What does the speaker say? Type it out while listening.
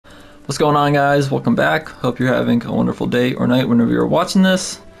What's going on, guys? Welcome back. Hope you're having a wonderful day or night whenever you're watching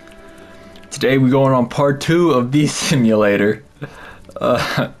this. Today we're going on part 2 of Bee Simulator.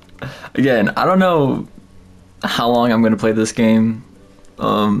 Again, I don't know how long I'm going to play this game.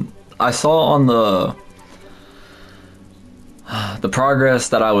 I saw on the progress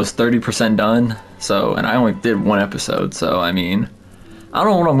that I was 30% done, and I only did one episode, so I mean, I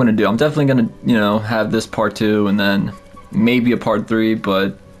don't know what I'm going to do. I'm definitely going to, have this part 2 and then maybe a part 3,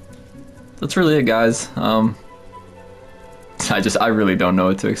 but that's really it, guys. I really don't know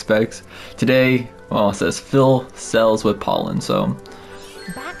what to expect. Today, well, it says fill cells with pollen, so.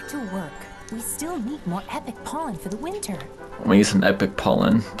 Back to work. We still need more epic pollen for the winter. We need some epic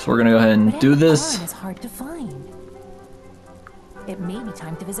pollen. So we're gonna go ahead and do this. Pollen is hard to find. It may be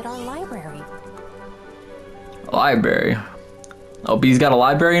time to visit our library. Library. Oh, Bee's got a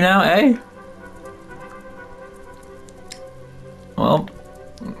library now, eh? Well,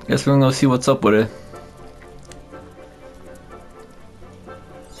 guess we're gonna go see what's up with it.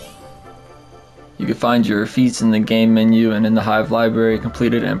 You can find your feats in the game menu and in the Hive library.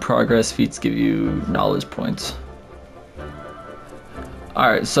 Completed and progress feats give you knowledge points.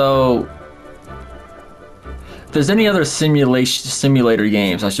 Alright, so if there's any other simulator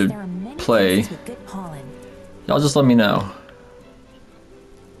games I should play, y'all just let me know.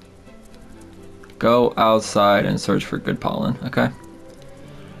 Go outside and search for good pollen. Okay.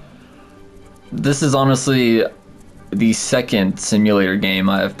 This is honestly the second simulator game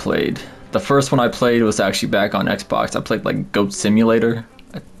I have played. The first one I played was actually back on Xbox. I played like Goat Simulator.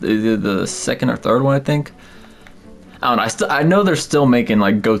 The second or third one, I think. I don't know. I know they're still making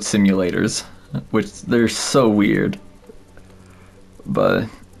like goat simulators, which they're so weird. But it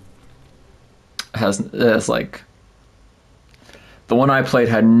has like, the one I played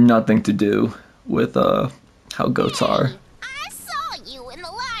had nothing to do with how goats are. I saw you in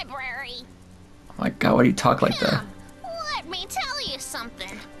the library. Oh my god, why do you talk like that? Let me tell you something.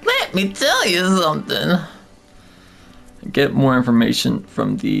 Let me tell you something. Get more information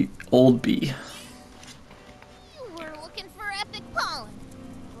from the old bee. You were looking for epic pollen,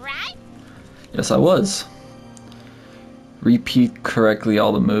 right? Yes, I was. Repeat correctly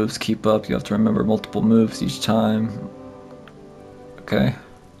all the moves. Keep up. You have to remember multiple moves each time. Okay.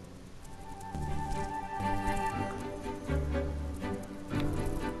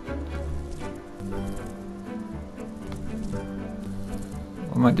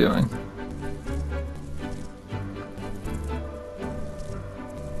 What am I doing?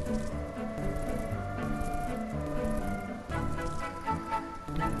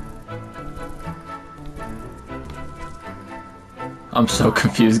 I'm so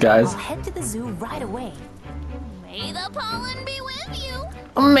confused, guys. I'll head to the zoo right away. May the pollen be with you.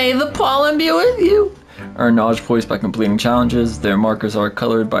 May the pollen be with you. Earn knowledge points by completing challenges. Their markers are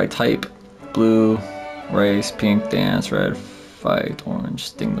colored by type: blue, race; pink, dance; red, fight; orange,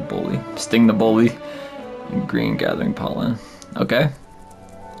 sting the bully; and green, gathering pollen. Okay.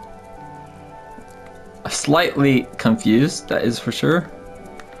 Slightly confused, that is for sure.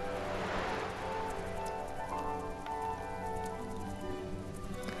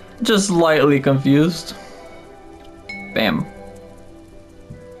 Just slightly confused. Bam.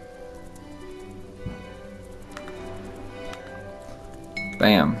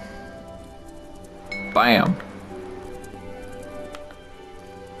 Bam. Bam.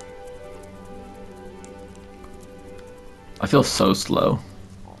 I feel so slow.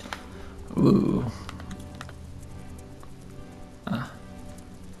 Ooh. I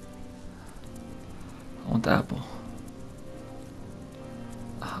want the apple.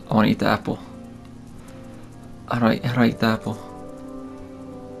 I want to eat the apple. How do I eat the apple?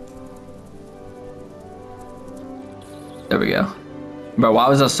 There we go. Bro, why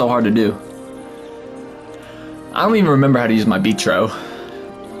was that so hard to do? I don't even remember how to use my Vitro.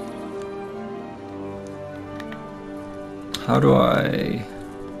 How do I...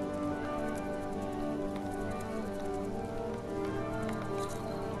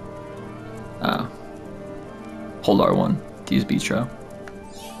 Oh. Hold R1 to use Vitro.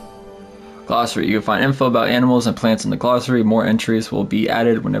 Glossary. You can find info about animals and plants in the glossary. More entries will be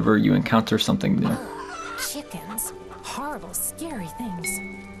added whenever you encounter something new. Chickens. Horrible, scary things.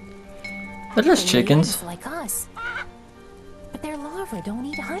 They're just chickens. They like us. But their larvae don't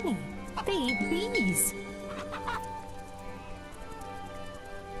eat honey. They eat bees.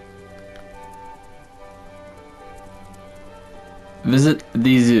 Visit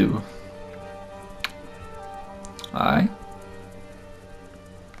the zoo. Alright.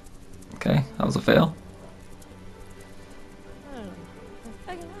 Okay, that was a fail.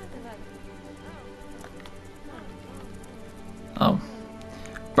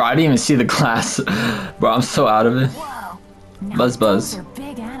 Bro, I didn't even see the glass. Bro, I'm so out of it. Whoa. Now Buzz, buzz. Those are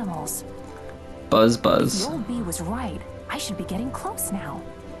big animals. Buzz, The buzz. old bee was right. I should be getting close now.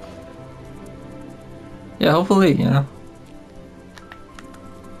 Yeah, hopefully, you know.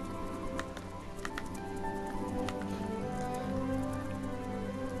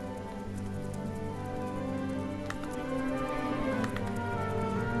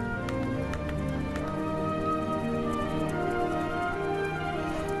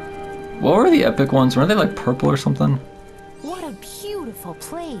 What were the epic ones? Weren't they like purple or something? What a beautiful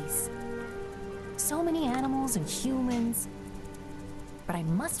place. So many animals and humans. But I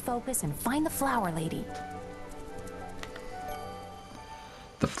must focus and find the flower lady.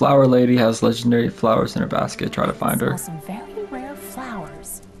 The flower lady has legendary flowers in her basket. Try to find her. Smell some very rare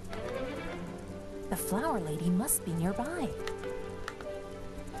flowers. The flower lady must be nearby.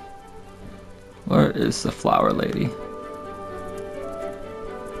 Where is the flower lady?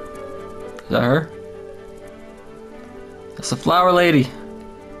 Is that her? That's the flower lady.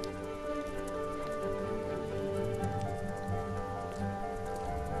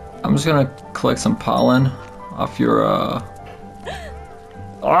 I'm just gonna collect some pollen off your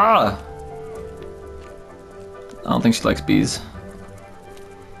I don't think she likes bees.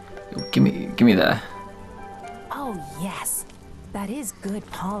 Yo, give me that. Oh yes, that is good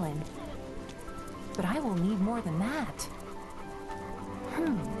pollen. But I will need more than that.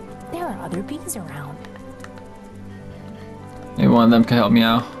 There are other bees around. Maybe one of them can help me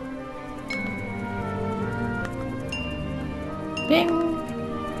out. Bing!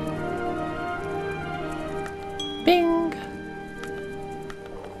 Bing!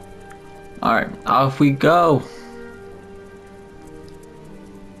 Alright, off we go!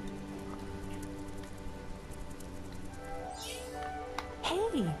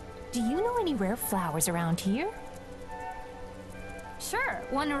 Hey, do you know any rare flowers around here? Sure,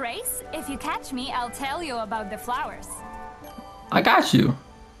 wanna race? If you catch me, I'll tell you about the flowers. I got you.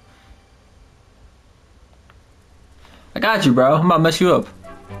 I got you, bro. I'm about to mess you up.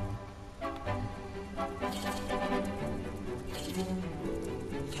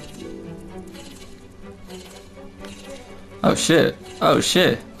 Oh shit. Oh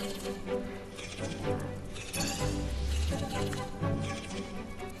shit.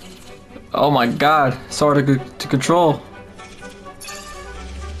 Oh my god. It's hard to control.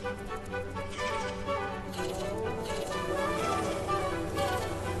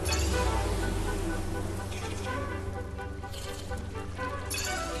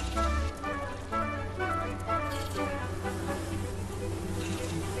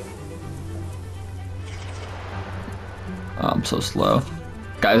 Oh, I'm so slow.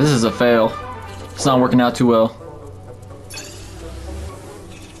 Guys, this is a fail. It's not working out too well.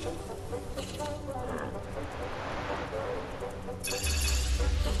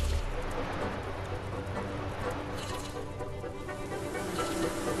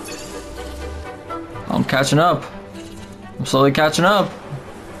 I'm catching up. I'm slowly catching up.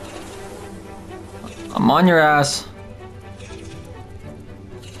 I'm on your ass.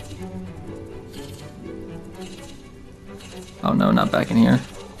 Oh no, not back in here.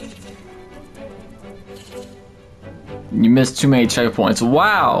 You missed too many checkpoints.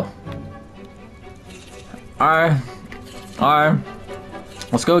 Wow. Alright. Alright.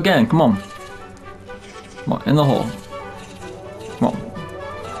 Let's go again. Come on. Come on, in the hole. Come on.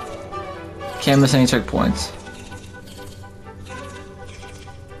 Can't miss any checkpoints.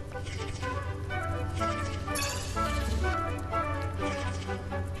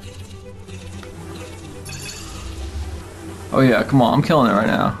 Oh yeah, come on, I'm killing it right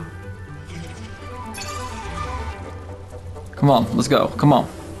now. Come on, let's go, come on.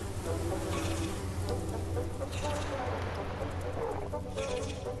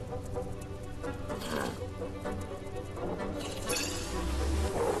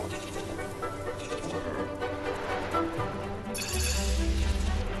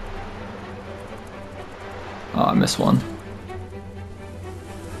 Oh, I missed one.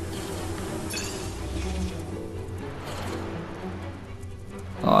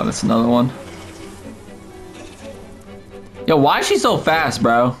 Oh, that's another one. Yo, why is she so fast,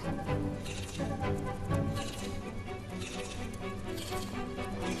 bro?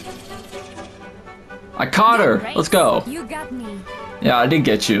 I caught her. Good race. Let's go. You got me. Yeah, I did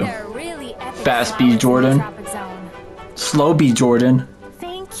get you. They're really epic Fast flowers B, in the Jordan. tropic zone. Slow B, Jordan.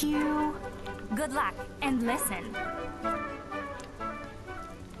 Thank you. Good luck and listen.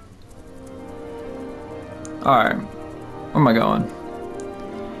 Alright. Where am I going?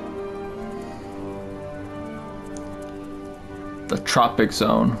 The tropic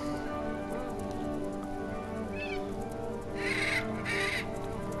zone.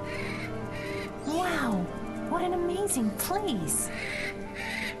 an amazing place.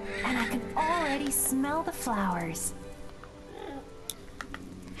 And I can already smell the flowers.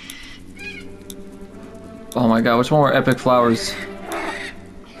 Oh my god, which one were epic flowers?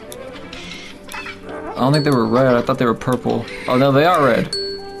 I don't think they were red, I thought they were purple. Oh no, they are red.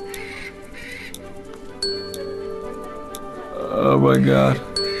 Oh my god.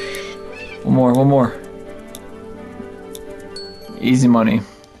 One more, one more. Easy money.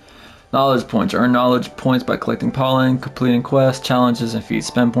 Knowledge points. Earn knowledge points by collecting pollen, completing quests, challenges, and feats.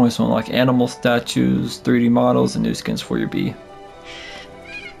 Spend points to unlock animal statues, 3D models, and new skins for your bee.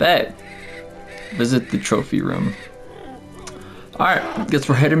 Bet. Visit the trophy room. Alright, guess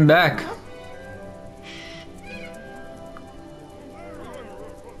we're heading back.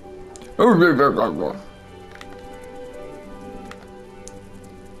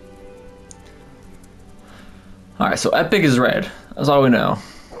 Alright, so epic is red. That's all we know.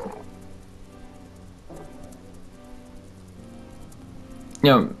 You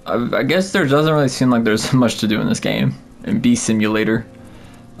know, I guess there doesn't really seem like there's much to do in this game. In Bee Simulator.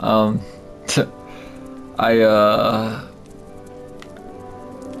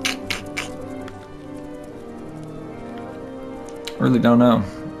 Really don't know.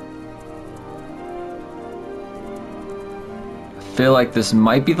 I feel like this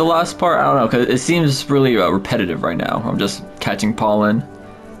might be the last part. I don't know, because it seems really repetitive right now. I'm just catching pollen.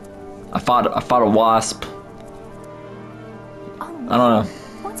 I fought a wasp. Oh, I don't know.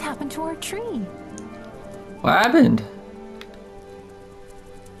 What's happened to our tree? What happened?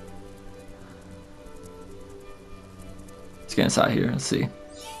 Let's get inside here. Let's see.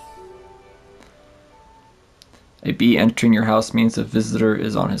 A bee entering your house means a visitor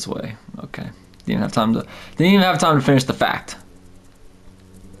is on his way. Okay. Didn't even have time to finish the fact.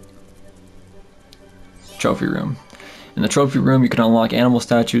 Trophy room. In the trophy room, you can unlock animal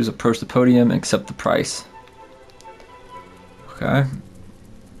statues, approach the podium, and accept the price. Okay.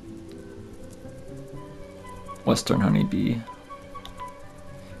 Western honeybee. Do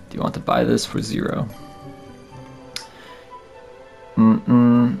you want to buy this for 0?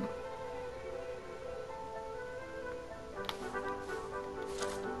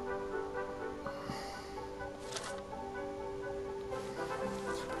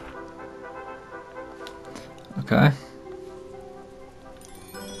 Okay.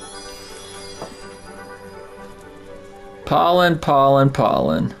 Pollen, pollen,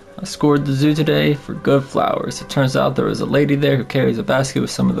 pollen. I scored the zoo today for good flowers. It turns out there was a lady there who carries a basket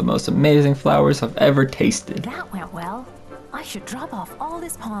with some of the most amazing flowers I've ever tasted. That went well. I should drop off all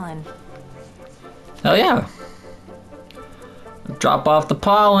this pollen. Hell yeah. Drop off the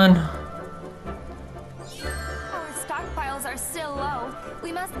pollen. Our stockpiles are still low.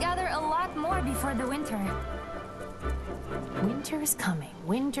 We must gather a lot more before the winter. Winter is coming.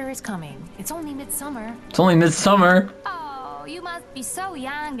 Winter is coming. It's only midsummer. It's only midsummer. Oh, you must be so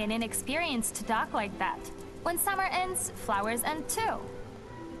young and inexperienced to talk like that. When summer ends, flowers end too.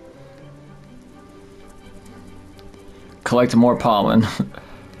 Collect more pollen.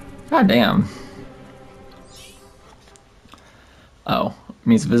 God damn. Oh,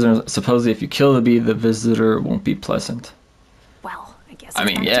 means visitor. Supposedly, if you kill the bee, the visitor won't be pleasant. Well, I guess I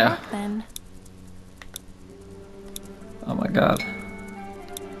it's mean, back to yeah. work then. Oh my god.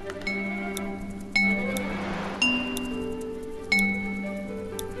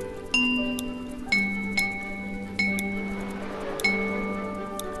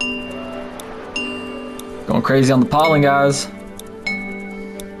 Going crazy on the pollen, guys.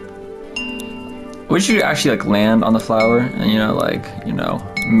 We should actually like land on the flower and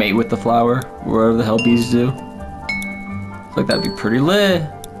mate with the flower, wherever the hell bees do. I feel like that'd be pretty lit.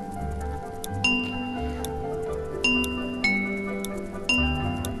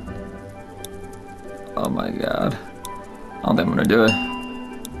 Oh my god. I don't think I'm gonna do it.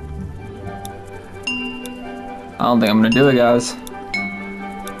 I don't think I'm gonna do it, guys.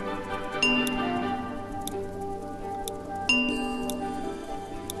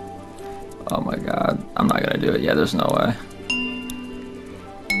 Oh my god. I'm not gonna do it. Yeah, there's no way.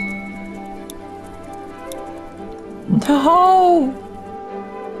 No!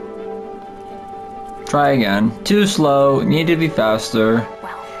 Try again. Too slow. Need to be faster.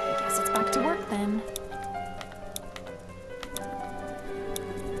 Well, I guess it's back to work then.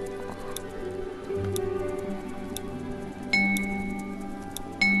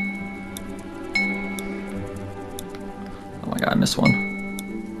 Oh my god, I missed one.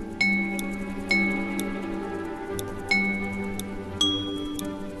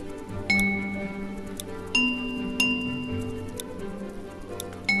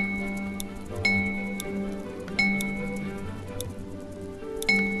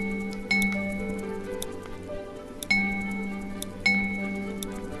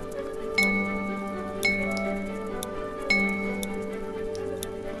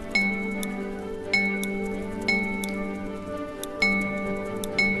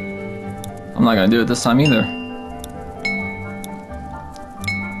 I'm not gonna do it this time either.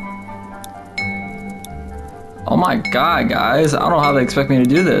 Oh my god, guys. I don't know how they expect me to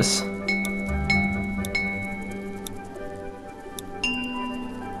do this.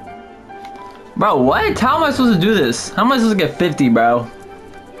 Bro, what? How am I supposed to do this? How am I supposed to get 50, bro?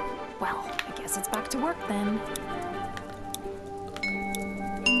 Well, I guess it's back to work then.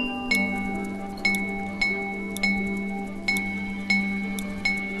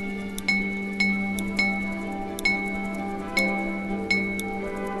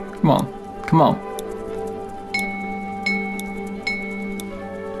 Come on. Come on.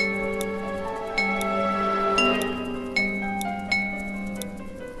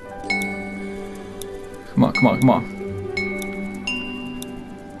 Come on, come on, come on.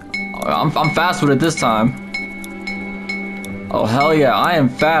 Oh, I'm fast with it this time. Oh, hell yeah, I am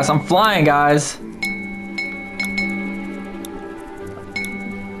fast. I'm flying, guys.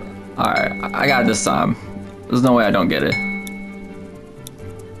 Alright, I got it this time. There's no way I don't get it.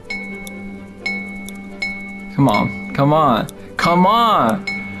 Come on, come on, come on!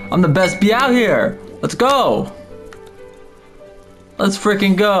 I'm the best bee out here! Let's go! Let's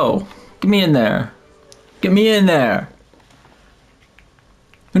freaking go! Get me in there. Get me in there!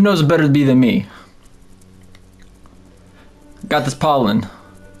 Who knows a better bee than me? Got this pollen.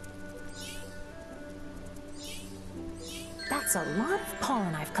 That's a lot of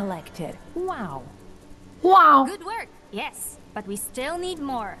pollen I've collected. Wow. Wow! Good work. Yes, but we still need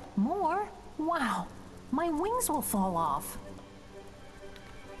more. More? Wow. My wings will fall off.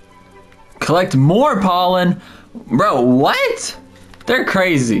 Collect more pollen? Bro, what? They're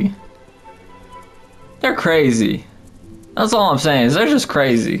crazy. They're crazy. That's all I'm saying, is they're just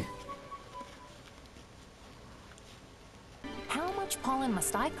crazy. How much pollen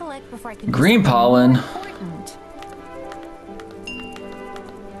must I collect before I can do Green something pollen? more important?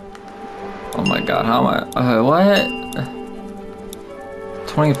 Oh my god, how am I? What?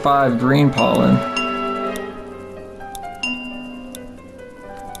 25 green pollen.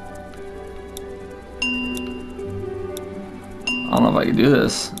 I don't know if I can do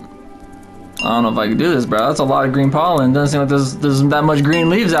this. I don't know if I can do this, bro. That's a lot of green pollen. Doesn't seem like there's that much green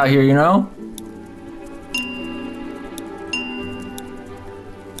leaves out here, you know?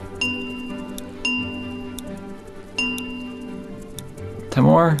 Ten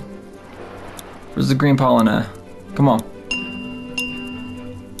more? Where's the green pollen at? Come on.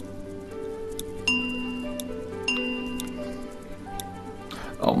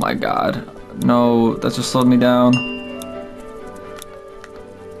 Oh my god. No, that just slowed me down.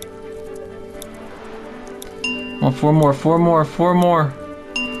 Come on, four more, four more, four more.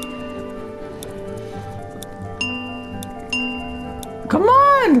 Come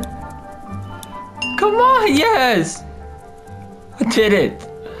on! Come on, yes! I did it!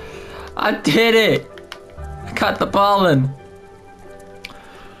 I did it! I got the pollen.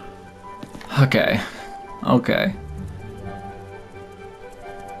 Okay. Okay.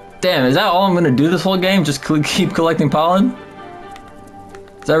 Damn, is that all I'm gonna do this whole game? Just keep collecting pollen?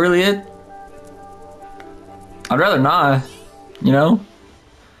 Is that really it? I'd rather not, you know?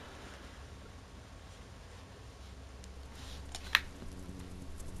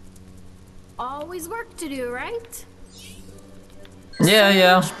 Always work to do, right? Yeah,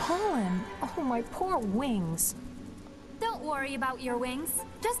 yeah. Much pollen. Oh, my poor wings. Don't worry about your wings.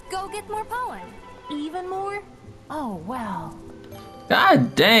 Just go get more pollen. Even more? Oh, well.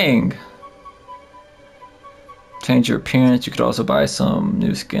 God dang. Change your appearance. You could also buy some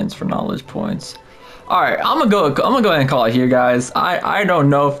new skins for knowledge points. All right, I'm gonna go ahead and call it here, guys. I don't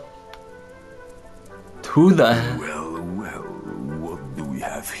know if who the Well, what do we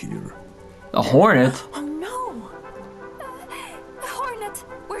have here? a hornet. Oh, no. Hornet,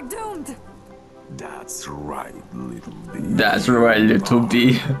 we're doomed. That's right, little bee. That's right, little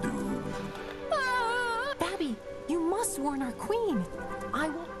bee. Babby, you must warn our queen. I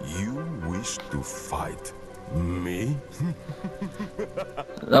will. You wish to fight me?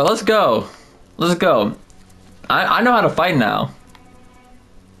 Now, let's go. Let's go. I know how to fight now.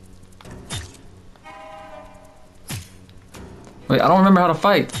 Wait, I don't remember how to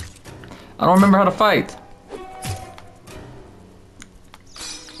fight. I don't remember how to fight.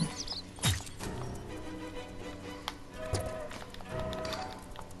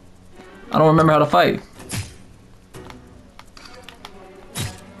 I don't remember how to fight.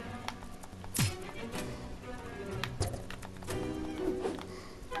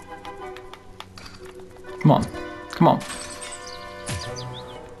 Come on. Come on.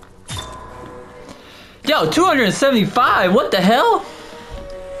 Yo, 275? What the hell?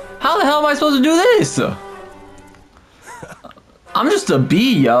 How the hell am I supposed to do this? I'm just a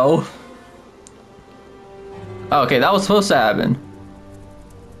bee, yo. Okay, that was supposed to happen.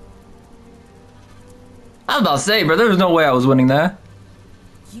 I was about to say, bro, there was no way I was winning that.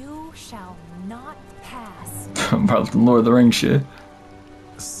 You shall not pass. Probably the Lord of the Rings shit.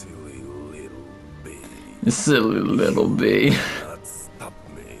 Silly little bee. You silly little bee. Not stop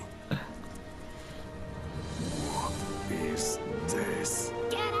me. What is this?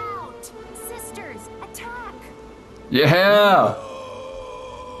 Get out! Sisters, attack! Yeah!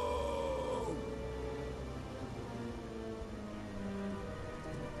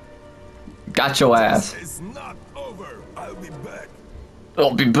 Got your ass. It's not over. I'll be back.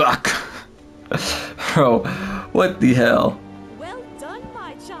 I'll be back. Bro, what the hell? Well done,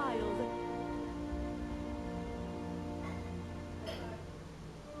 my child.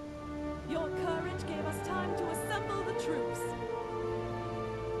 Your courage gave us time to assemble the troops.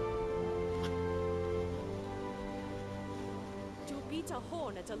 To beat a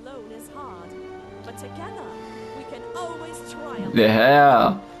hornet alone is hard, but together we can always triumph.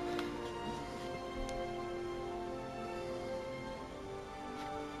 Yeah.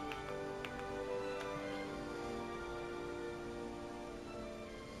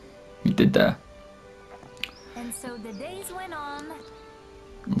 You did that. And so the days went on,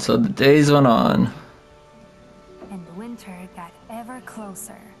 And so the days went on. and winter got ever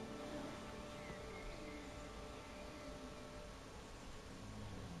closer.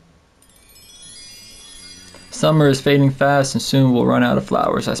 Summer is fading fast and soon we'll run out of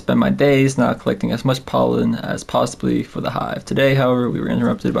flowers. I spend my days not collecting as much pollen as possibly for the hive. Today, however, we were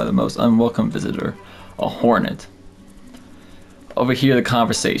interrupted by the most unwelcome visitor, a hornet. Overhear the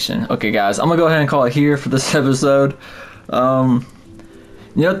conversation. Okay, guys, I'm gonna go ahead and call it here for this episode.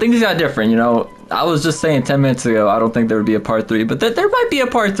 You know, things got different. You know, I was just saying 10 minutes ago I don't think there would be a part 3, but there might be a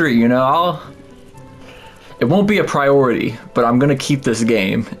part 3. You know, it won't be a priority, but I'm gonna keep this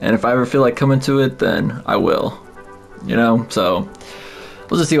game, and if I ever feel like coming to it, then I will. You know, so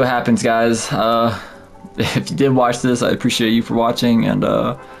we'll just see what happens, guys. If you did watch this, I appreciate you for watching, and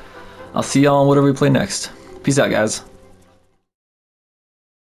I'll see y'all on whatever we play next. Peace out, guys.